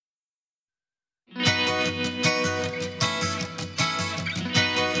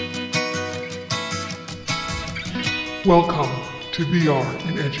Welcome to VR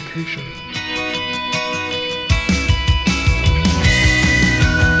in Education.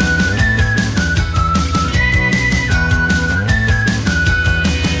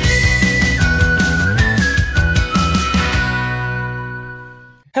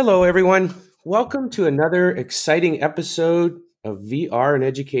 Hello, everyone. Welcome to another exciting episode of VR in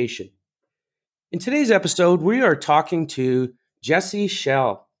Education. In today's episode, we are talking to Jesse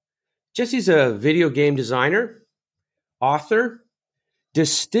Schell. Jesse's a video game designer, author,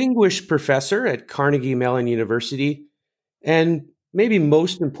 distinguished professor at Carnegie Mellon University, and maybe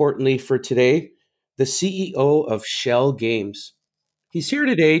most importantly for today, the CEO of Schell Games. He's here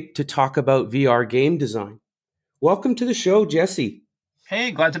today to talk about VR game design. Welcome to the show, Jesse. Hey,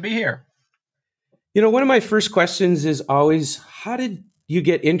 glad to be here. You know, one of my first questions is always, how did you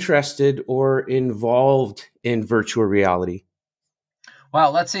get interested or involved in virtual reality?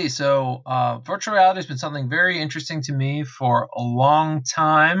 Well, let's see. So virtual reality has been something very interesting to me for a long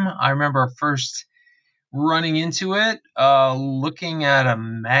time. I remember first running into it, looking at a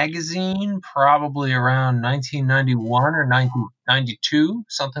magazine, probably around 1991 or 1992,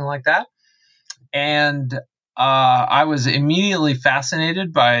 something like that. And I was immediately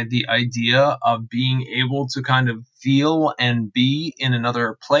fascinated by the idea of being able to kind of feel and be in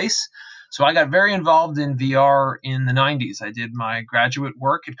another place. So I got very involved in VR in the 90s. I did my graduate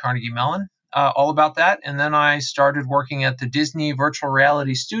work at Carnegie Mellon, all about that. And then I started working at the Disney Virtual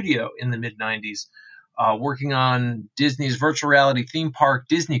Reality Studio in the mid-90s, working on Disney's virtual reality theme park,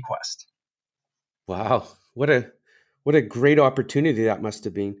 Disney Quest. Wow, what a great opportunity that must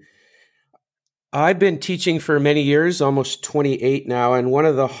have been. I've been teaching for many years, almost 28 now, and one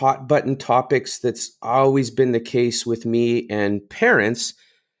of the hot button topics that's always been the case with me and parents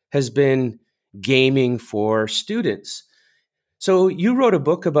has been gaming for students. So you wrote a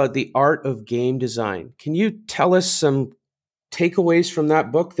book about the art of game design. Can you tell us some takeaways from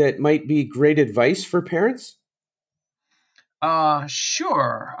that book that might be great advice for parents?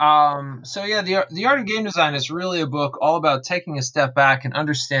 Sure. So yeah, the Art of Game Design is really a book all about taking a step back and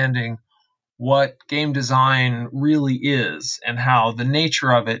understanding what game design really is and how the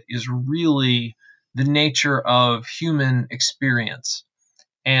nature of it is really the nature of human experience.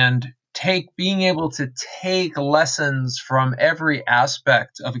 And being able to take lessons from every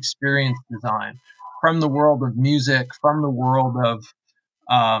aspect of experience design, from the world of music, from the world of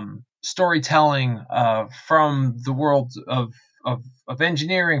storytelling, from the world of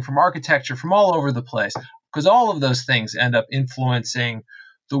engineering, from architecture, from all over the place, because all of those things end up influencing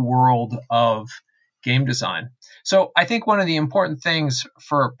the world of game design. So I think one of the important things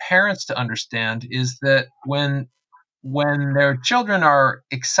for parents to understand is that when their children are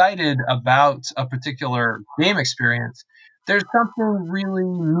excited about a particular game experience, there's something really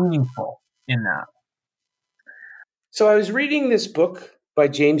meaningful in that. So I was reading this book by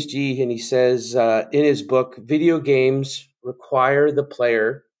James G., and he says in his book, video games require the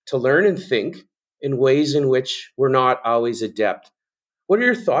player to learn and think in ways in which we're not always adept. What are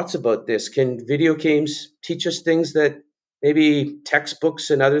your thoughts about this? Can video games teach us things that maybe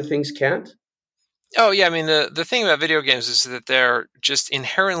textbooks and other things can't? Oh yeah, I mean the thing about video games is that they're just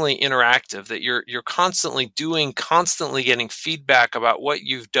inherently interactive, that you're constantly getting feedback about what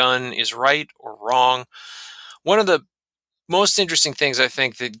you've done is right or wrong. One of the most interesting things I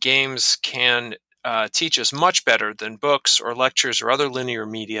think that games can teach us much better than books or lectures or other linear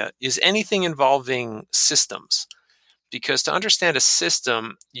media is anything involving systems. Because to understand a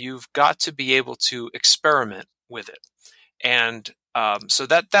system, you've got to be able to experiment with it. And so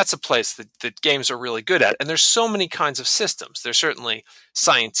that's a place that games are really good at. And there's so many kinds of systems. There's certainly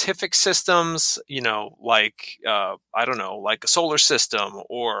scientific systems, like a solar system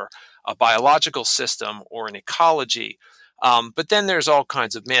or a biological system or an ecology. But then there's all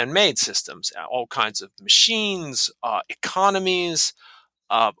kinds of man-made systems, all kinds of machines, economies,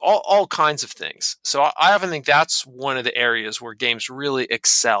 all kinds of things. So I often think that's one of the areas where games really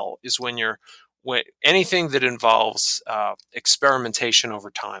excel is when anything that involves experimentation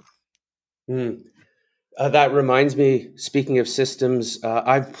over time. That reminds me, speaking of systems,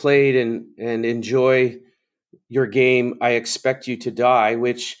 I've played and enjoy your game, I Expect You to Die,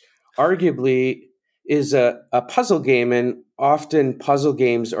 which arguably is a puzzle game, and often puzzle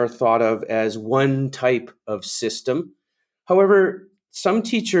games are thought of as one type of system. However, some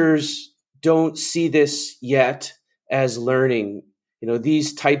teachers don't see this yet as learning.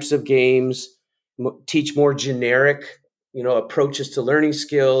 These types of games teach more generic, approaches to learning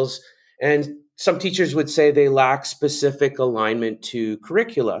skills. And some teachers would say they lack specific alignment to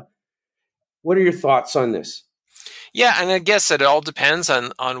curricula. What are your thoughts on this? Yeah, and I guess it all depends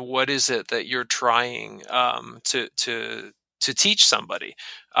on what is it that you're trying to teach somebody,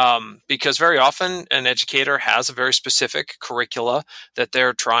 because very often an educator has a very specific curricula that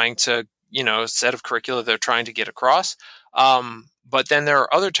they're trying to, set of curricula they're trying to get across. But then there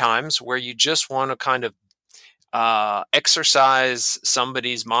are other times where you just want to kind of exercise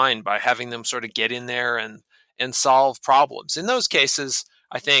somebody's mind by having them sort of get in there and solve problems. In those cases,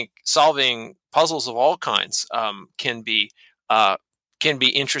 I think solving puzzles of all kinds uh, can be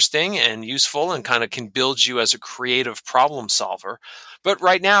interesting and useful, and kind of can build you as a creative problem solver. But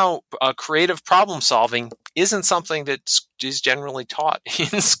right now, creative problem solving isn't something that is generally taught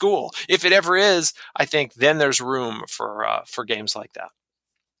in school. If it ever is, I think then there's room for games like that.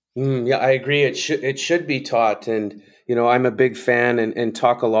 Yeah, I agree. It should be taught, and I'm a big fan and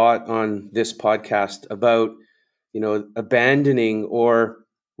talk a lot on this podcast about abandoning or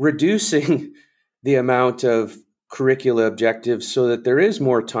reducing the amount of curricula objectives so that there is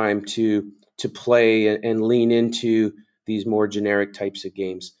more time to play and lean into these more generic types of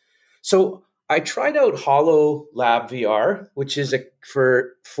games. So I tried out Hollow Lab VR, which is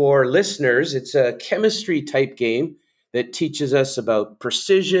for listeners, it's a chemistry type game that teaches us about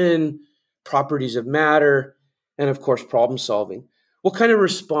precision, properties of matter, and of course problem solving. What kind of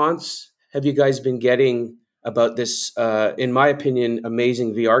response have you guys been getting about this, in my opinion,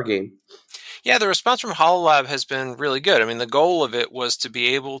 amazing VR game? Yeah, the response from HoloLab has been really good. I mean, the goal of it was to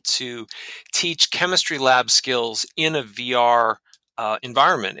be able to teach chemistry lab skills in a VR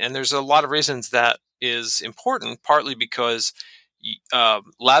environment. And there's a lot of reasons that is important, partly because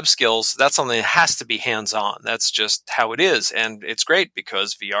lab skills, that's something that has to be hands-on. That's just how it is. And it's great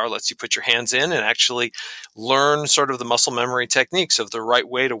because VR lets you put your hands in and actually learn sort of the muscle memory techniques of the right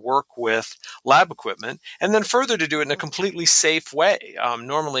way to work with lab equipment, and then further to do it in a completely safe way.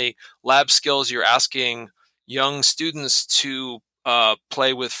 Normally, lab skills, you're asking young students to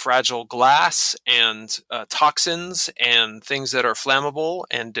play with fragile glass and toxins and things that are flammable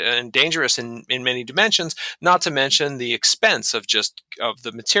and dangerous in many dimensions, not to mention the expense of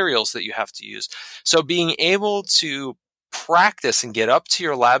the materials that you have to use. So being able to practice and get up to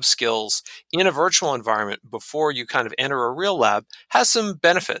your lab skills in a virtual environment before you kind of enter a real lab has some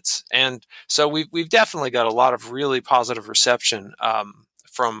benefits. And so we've definitely got a lot of really positive reception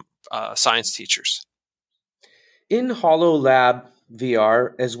from science teachers. In Hollow Lab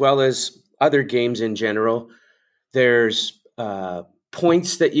VR, as well as other games in general, there's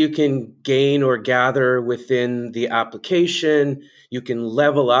points that you can gain or gather within the application. You can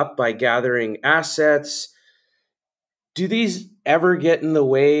level up by gathering assets. Do these ever get in the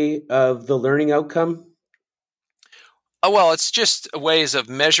way of the learning outcome? Oh, well, it's just ways of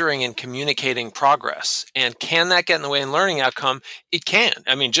measuring and communicating progress. And can that get in the way in learning outcome? It can.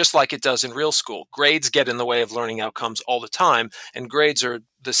 I mean, just like it does in real school. Grades get in the way of learning outcomes all the time, and grades are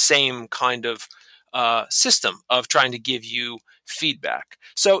the same kind of system of trying to give you feedback.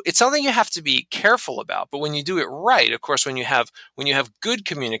 So it's something you have to be careful about. But when you do it right, of course, when you have good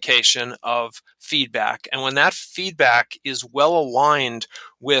communication of feedback, and when that feedback is well aligned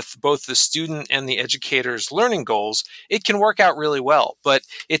with both the student and the educator's learning goals, it can work out really well. But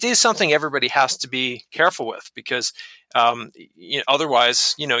it is something everybody has to be careful with, because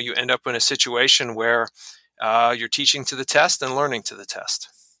otherwise, you end up in a situation where you're teaching to the test and learning to the test.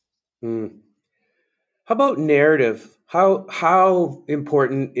 Hmm. How about narrative? How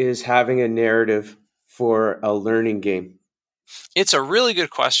important is having a narrative for a learning game? It's a really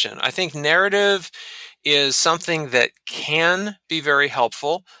good question. I think narrative is something that can be very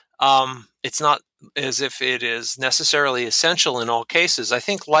helpful. It's not as if it is necessarily essential in all cases. I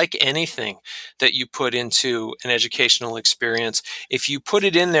think, like anything that you put into an educational experience, if you put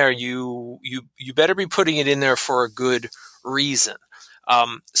it in there, you better be putting it in there for a good reason.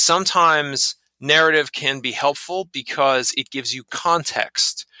 Sometimes narrative can be helpful because it gives you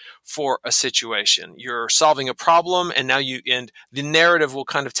context for a situation. You're solving a problem, and and the narrative will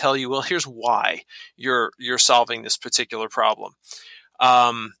kind of tell you, well, here's why you're solving this particular problem.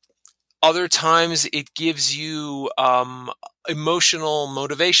 Other times it gives you emotional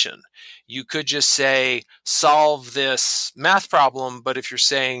motivation. You could just say, solve this math problem, but if you're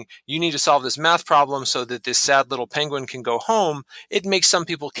saying you need to solve this math problem so that this sad little penguin can go home, it makes some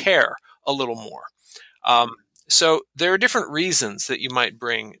people care a little more. So there are different reasons that you might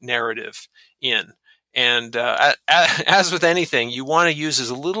bring narrative in. And as with anything, you want to use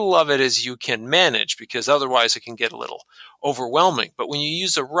as little of it as you can manage, because otherwise it can get a little overwhelming. But when you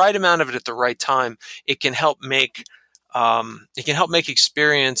use the right amount of it at the right time, it can help make It can help make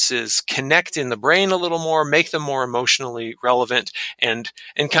experiences connect in the brain a little more, make them more emotionally relevant, and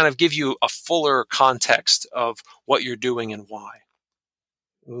kind of give you a fuller context of what you're doing and why.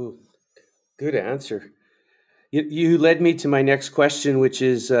 Ooh, good answer. You led me to my next question, which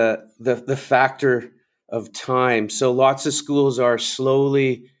is the factor of time. So lots of schools are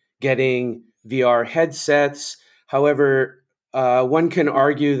slowly getting VR headsets. However, one can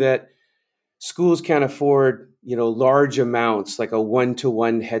argue that schools can't afford, large amounts like a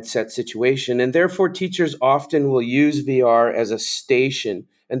one-to-one headset situation, and therefore teachers often will use VR as a station,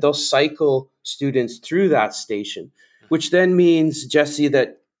 and they'll cycle students through that station, which then means, Jesse,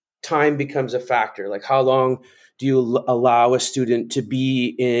 that time becomes a factor. Like, how long do you allow a student to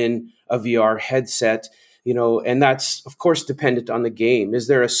be in a VR headset? And that's of course dependent on the game. Is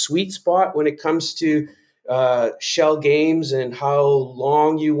there a sweet spot when it comes to shell games and how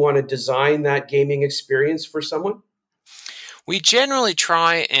long you want to design that gaming experience for someone? We generally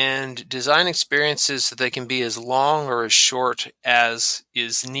try and design experiences so they can be as long or as short as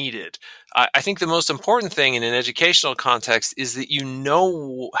is needed. I think the most important thing in an educational context is that you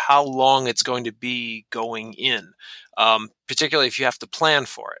know how long it's going to be going in, particularly if you have to plan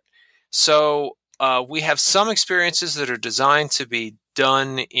for it. So we have some experiences that are designed to be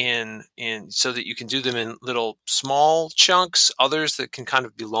done in so that you can do them in little small chunks, others that can kind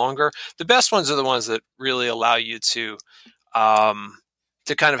of be longer. The best ones are the ones that really allow you to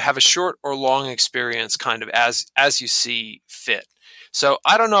kind of have a short or long experience kind of as you see fit. So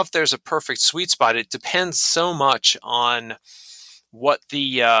I don't know if there's a perfect sweet spot. It depends so much on what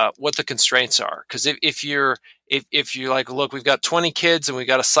the constraints are. Because if you're like, look, we've got 20 kids and we've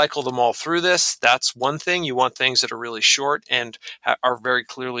got to cycle them all through this, that's one thing. You want things that are really short and are very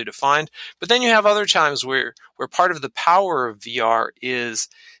clearly defined. But then you have other times where part of the power of VR is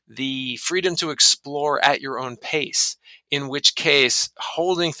the freedom to explore at your own pace, in which case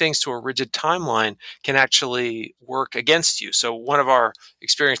holding things to a rigid timeline can actually work against you. So one of our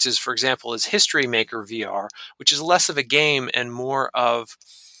experiences, for example, is History Maker VR, which is less of a game and more of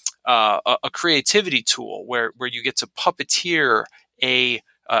a creativity tool where you get to puppeteer a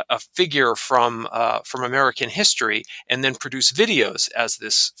figure from American history and then produce videos as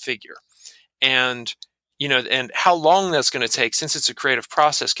this figure. And and how long that's going to take, since it's a creative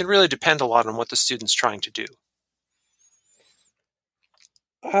process, can really depend a lot on what the student's trying to do.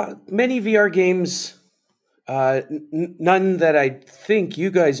 Many VR games, none that I think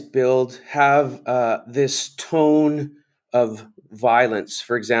you guys build, have this tone of violence.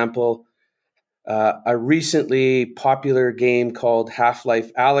 For example, a recently popular game called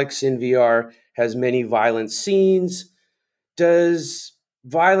Half-Life Alyx in VR has many violent scenes. Does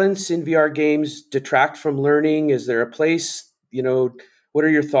violence in VR games detract from learning? Is there a place? What are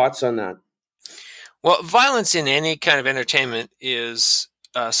your thoughts on that? Well, violence in any kind of entertainment is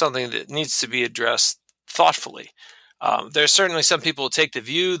something that needs to be addressed thoughtfully. There's certainly some people who take the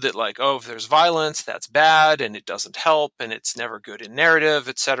view that, like, oh, if there's violence, that's bad and it doesn't help and it's never good in narrative,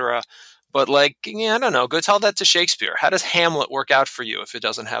 etc. But, like, I don't know, go tell that to Shakespeare. How does Hamlet work out for you if it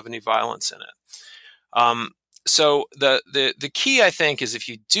doesn't have any violence in it? So the key, I think, is if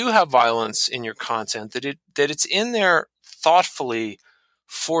you do have violence in your content, that it's in there thoughtfully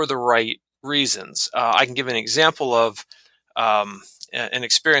for the right reasons. I can give an example of an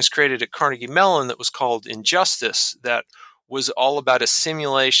experience created at Carnegie Mellon that was called Injustice, that was all about a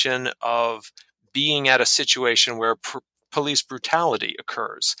simulation of being at a situation where police brutality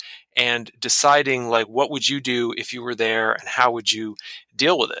occurs and deciding, like, what would you do if you were there and how would you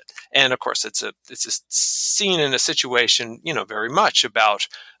deal with it. And of course it's a scene in a situation, very much about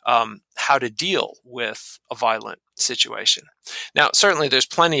how to deal with a violent situation. Now, certainly there's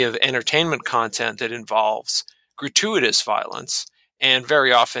plenty of entertainment content that involves gratuitous violence, and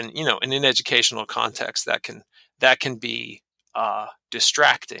very often, in an educational context, that can be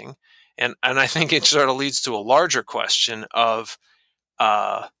distracting. And I think it sort of leads to a larger question of,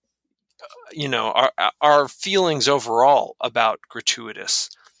 our feelings overall about gratuitous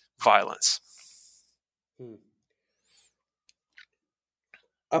violence.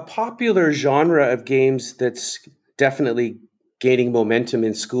 A popular genre of games that's definitely gaining momentum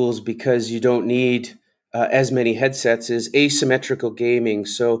in schools because you don't need as many headsets is asymmetrical gaming.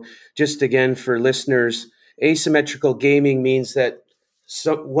 So, just again for listeners, asymmetrical gaming means that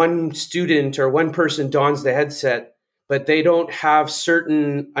one student or one person dons the headset, but they don't have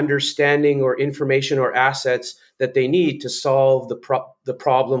certain understanding or information or assets that they need to solve the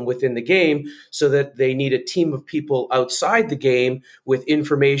problem within the game, so that they need a team of people outside the game with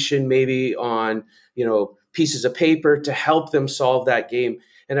information maybe on pieces of paper to help them solve that game.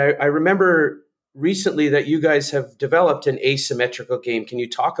 And I remember recently that you guys have developed an asymmetrical game. Can you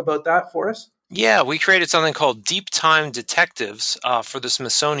talk about that for us? Yeah, we created something called Deep Time Detectives for the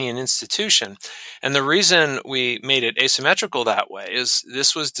Smithsonian Institution. And the reason we made it asymmetrical that way is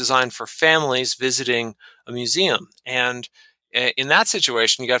this was designed for families visiting a museum. And in that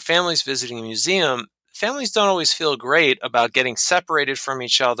situation, you got families visiting a museum. Families don't always feel great about getting separated from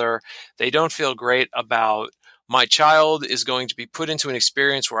each other. They don't feel great about my child is going to be put into an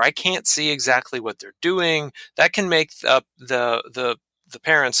experience where I can't see exactly what they're doing. That can make the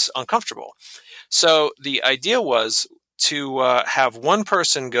parents uncomfortable. So the idea was to have one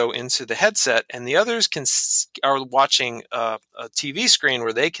person go into the headset, and the others are watching a TV screen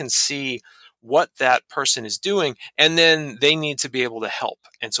where they can see what that person is doing, and then they need to be able to help.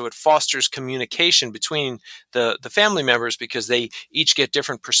 And so it fosters communication between the family members because they each get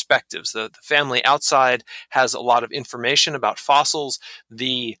different perspectives. The family outside has a lot of information about fossils.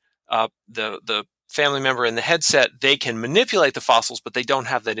 The family member in the headset, they can manipulate the fossils, but they don't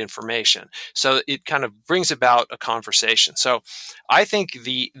have that information. So it kind of brings about a conversation. So I think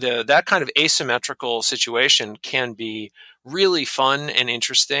that kind of asymmetrical situation can be really fun and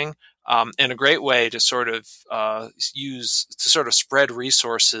interesting, and a great way to sort of spread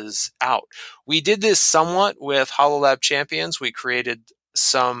resources out. We did this somewhat with HoloLab Champions. We created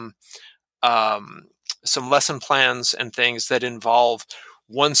some lesson plans and things that involve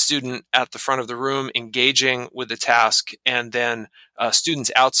one student at the front of the room engaging with the task, and then students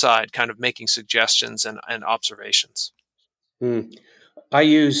outside kind of making suggestions and observations. I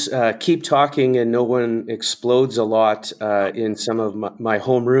use Keep Talking and No One Explodes a lot in some of my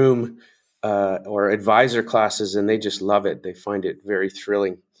homeroom or advisor classes, and they just love it. They find it very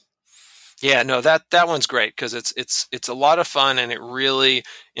thrilling. Yeah, no, that one's great because it's a lot of fun, and it really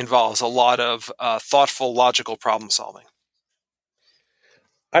involves a lot of thoughtful, logical problem solving.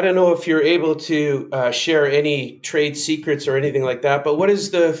 I don't know if you're able to share any trade secrets or anything like that, but what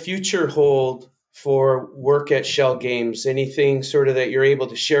does the future hold for work at Schell Games? Anything sort of that you're able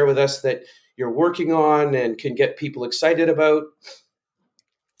to share with us that you're working on and can get people excited about?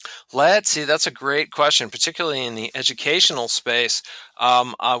 Let's see. That's a great question, particularly in the educational space.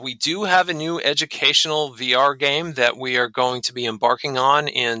 We do have a new educational VR game that we are going to be embarking on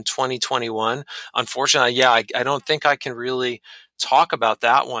in 2021. Unfortunately, yeah, I don't think I can really talk about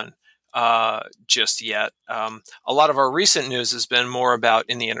that one just yet. A lot of our recent news has been more about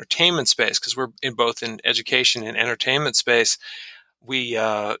in the entertainment space because we're in both in education and entertainment space. We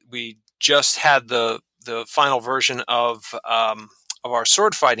just had the final version of our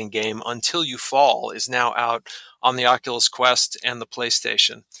sword fighting game, Until You Fall, is now out on the Oculus Quest and the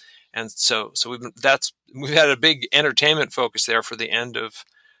PlayStation. And so we've had a big entertainment focus there for the end of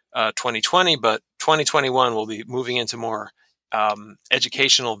 2020, but 2021 will be moving into more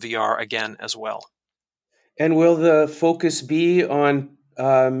educational VR again as well. And will the focus be on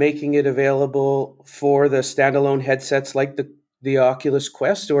making it available for the standalone headsets like the Oculus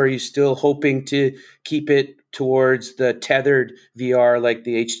Quest, or are you still hoping to keep it towards the tethered VR like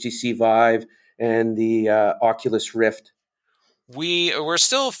the HTC Vive and the Oculus Rift? We're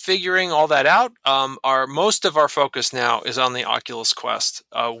still figuring all that out. Most of our focus now is on the Oculus Quest.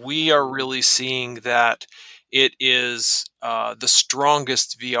 We are really seeing that it is the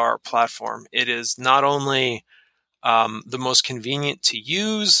strongest VR platform. It is not only the most convenient to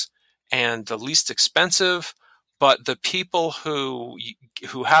use and the least expensive, but the people who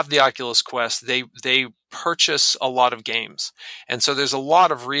have the Oculus Quest, they purchase a lot of games. And so there's a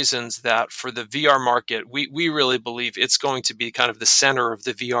lot of reasons that for the VR market, we really believe it's going to be kind of the center of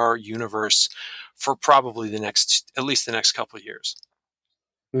the VR universe for probably at least the next couple of years.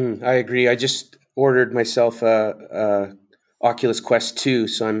 I agree. I just ordered myself a Oculus Quest 2,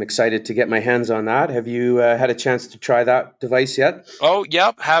 so I'm excited to get my hands on that. Have you had a chance to try that device yet? Oh,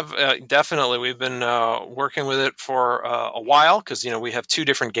 yep, have definitely. We've been working with it for a while because we have two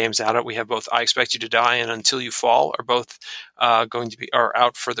different games out. We have both I Expect You to Die and Until You Fall are both are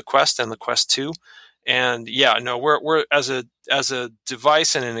out for the Quest and the Quest 2. And yeah, no, we're as a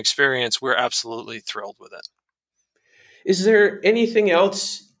device and an experience, we're absolutely thrilled with it. Is there anything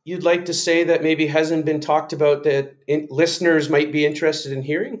else you'd like to say that maybe hasn't been talked about that listeners might be interested in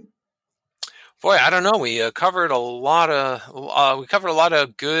hearing? Boy, I don't know. We covered a lot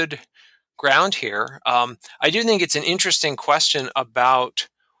of good ground here. I do think it's an interesting question about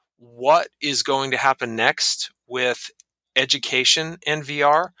what is going to happen next with education and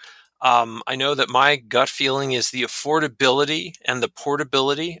VR. I know that my gut feeling is the affordability and the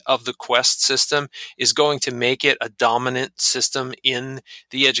portability of the Quest system is going to make it a dominant system in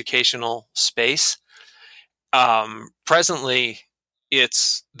the educational space. Presently,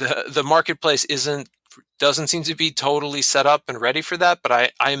 it's the marketplace doesn't seem to be totally set up and ready for that, but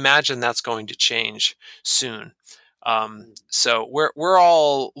I imagine that's going to change soon. So we're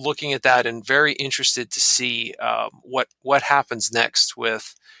all looking at that and very interested to see what happens next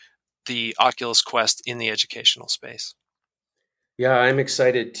with the Oculus Quest in the educational space. Yeah, I'm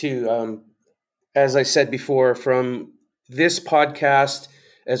excited too. As I said before, from this podcast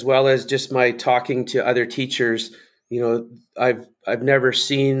as well as just my talking to other teachers, I've never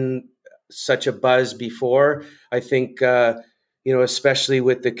seen such a buzz before. I think especially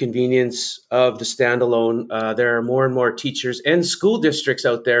with the convenience of the standalone, there are more and more teachers and school districts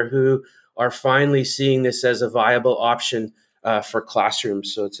out there who are finally seeing this as a viable option for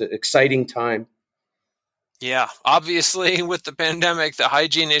classrooms. So it's an exciting time. Yeah, obviously, with the pandemic, the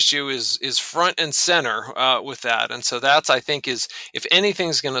hygiene issue is front and center with that, and so that's, I think, is if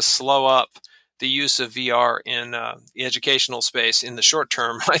anything's going to slow up the use of VR in the educational space in the short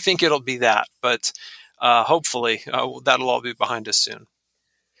term, I think it'll be that. But hopefully, that'll all be behind us soon.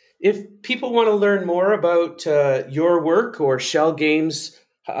 If people want to learn more about your work or Schell Games,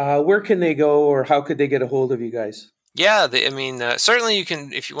 where can they go, or how could they get a hold of you guys? Yeah, certainly you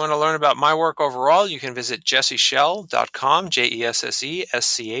can, if you want to learn about my work overall, you can visit jesseschell.com,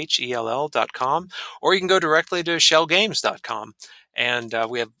 JESSESCHELL.com, or you can go directly to schellgames.com. And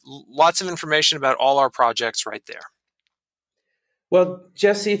we have lots of information about all our projects right there. Well,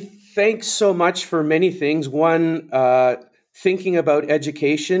 Jesse, thanks so much for many things. One, thinking about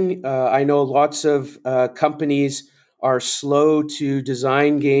education. I know lots of companies are slow to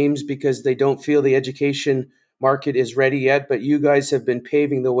design games because they don't feel the education market is ready yet, but you guys have been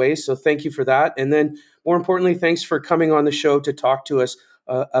paving the way. So thank you for that. And then more importantly, thanks for coming on the show to talk to us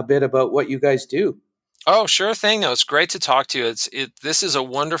a bit about what you guys do. Oh, sure thing. No, it's great to talk to you. This is a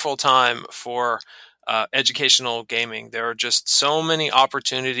wonderful time for educational gaming. There are just so many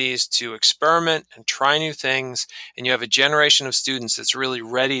opportunities to experiment and try new things, and you have a generation of students that's really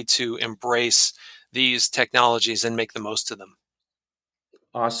ready to embrace these technologies and make the most of them.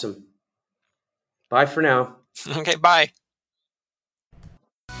 Awesome. Bye for now. Okay, bye.